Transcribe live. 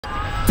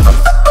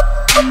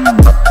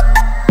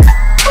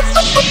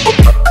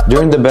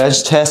During the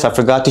bench test, I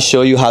forgot to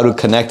show you how to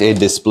connect a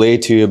display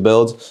to your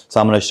build. So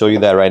I'm gonna show you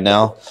that right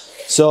now.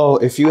 So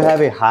if you have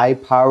a high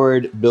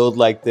powered build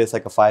like this,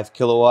 like a 5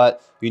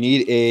 kilowatt, you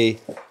need a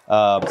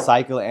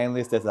Cycle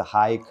Analyst that's a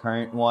high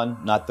current one,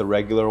 not the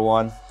regular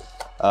one.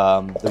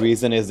 The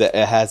reason is that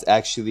it has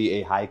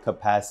actually a high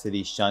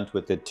capacity shunt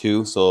with it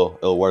too, so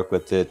it'll work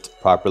with it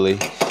properly.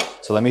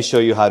 So let me show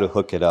you how to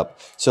hook it up.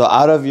 So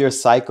out of your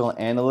Cycle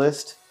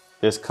Analyst,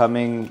 there's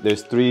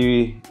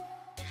 3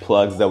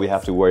 plugs that we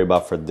have to worry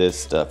about for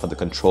this, for the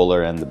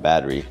controller and the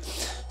battery.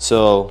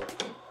 So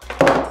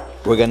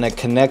we're gonna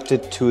connect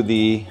it to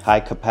the high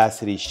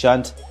capacity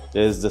shunt.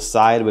 There's the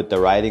side with the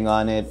writing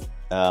on it.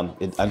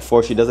 It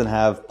unfortunately doesn't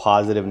have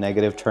positive,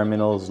 negative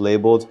terminals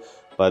labeled,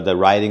 but the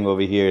writing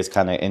over here is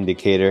kind of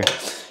indicator.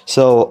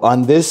 So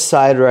on this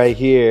side right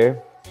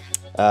here,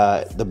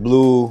 the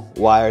blue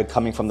wire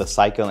coming from the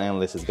Cycle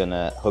Analyst is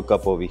gonna hook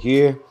up over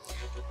here.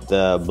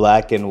 The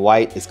black and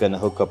white is gonna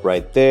hook up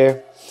right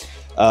there.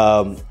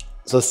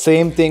 So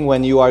same thing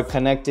when you are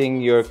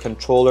connecting your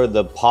controller,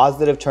 the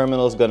positive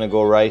terminal is gonna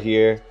go right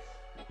here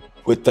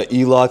with the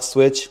E-lock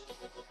switch.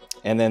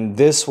 And then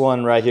this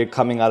one right here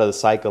coming out of the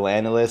Cycle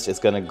Analyst is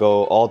gonna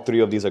go, all 3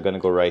 of these are gonna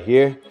go right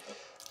here.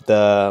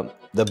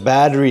 The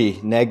battery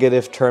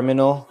negative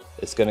terminal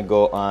is gonna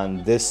go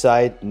on this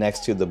side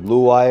next to the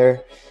blue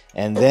wire.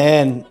 And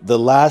then the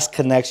last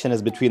connection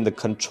is between the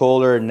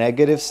controller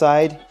negative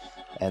side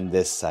and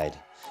this side.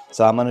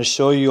 So I'm gonna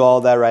show you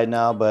all that right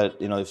now,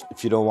 but you know,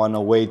 if you don't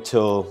wanna wait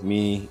till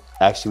me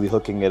actually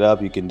hooking it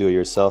up, you can do it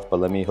yourself, but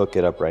let me hook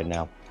it up right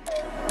now.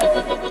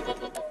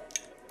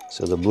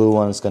 So the blue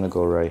one is gonna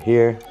go right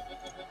here.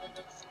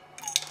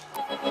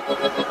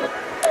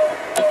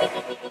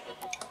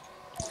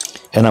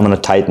 And I'm gonna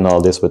tighten all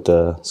this with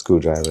the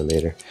screwdriver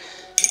later.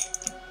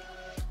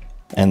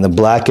 And the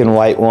black and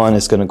white one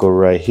is gonna go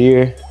right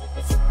here.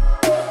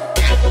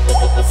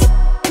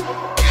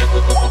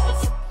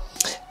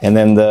 And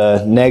then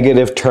the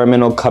negative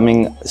terminal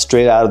coming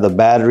straight out of the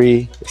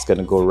battery is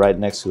gonna go right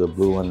next to the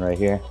blue one right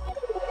here.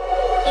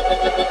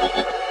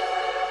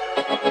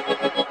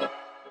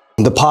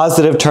 The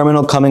positive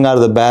terminal coming out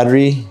of the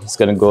battery is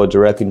gonna go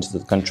directly into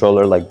the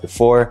controller like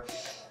before.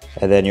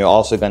 And then you're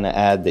also gonna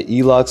add the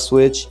E-lock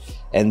switch.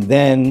 And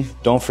then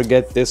don't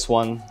forget this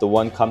one, the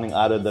one coming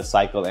out of the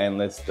Cycle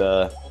Analyst,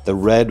 the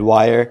red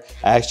wire.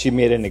 I actually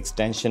made an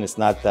extension. It's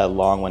not that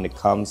long when it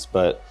comes,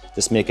 but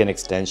just make an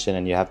extension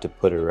and you have to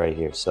put it right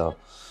here. So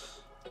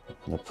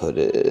I'm gonna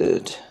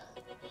put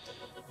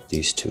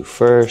these 2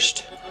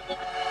 first.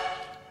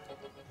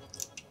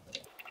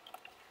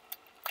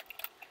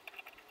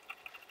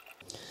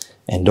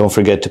 And don't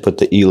forget to put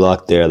the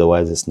E-lock there,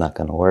 otherwise it's not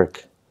gonna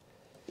work.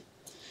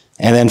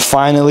 And then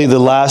finally, the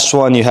last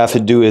one you have to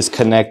do is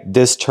connect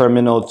this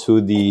terminal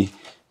to the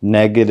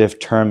negative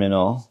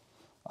terminal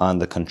on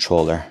the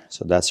controller.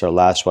 So that's our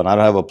last one. I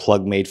don't have a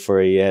plug made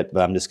for it yet,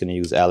 but I'm just gonna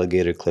use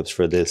alligator clips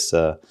for this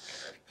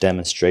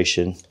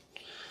demonstration.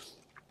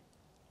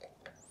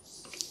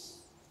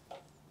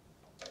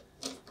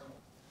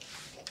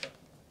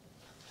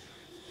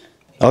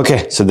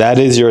 Okay, so that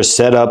is your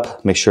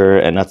setup. Make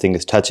sure nothing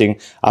is touching.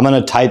 I'm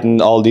gonna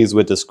tighten all these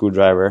with the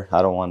screwdriver.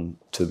 I don't want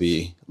to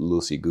be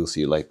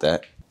loosey-goosey like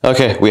that.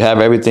 Okay, we have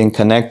everything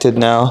connected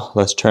now.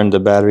 Let's turn the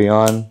battery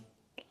on.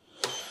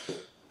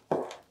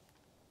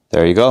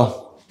 There you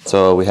go.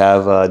 So we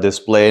have a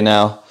display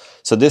now.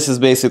 So this is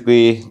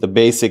basically the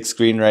basic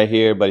screen right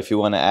here, but if you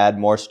wanna add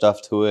more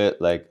stuff to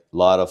it, like a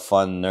lot of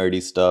fun,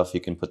 nerdy stuff,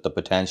 you can put the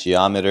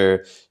potentiometer,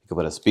 you can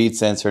put a speed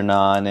sensor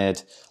now on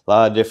it, a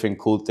lot of different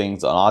cool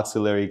things, an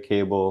auxiliary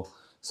cable.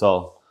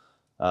 So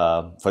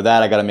for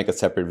that, I gotta make a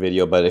separate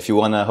video, but if you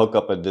wanna hook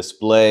up a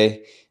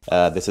display,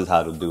 this is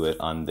how to do it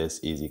on this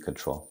easy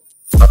control.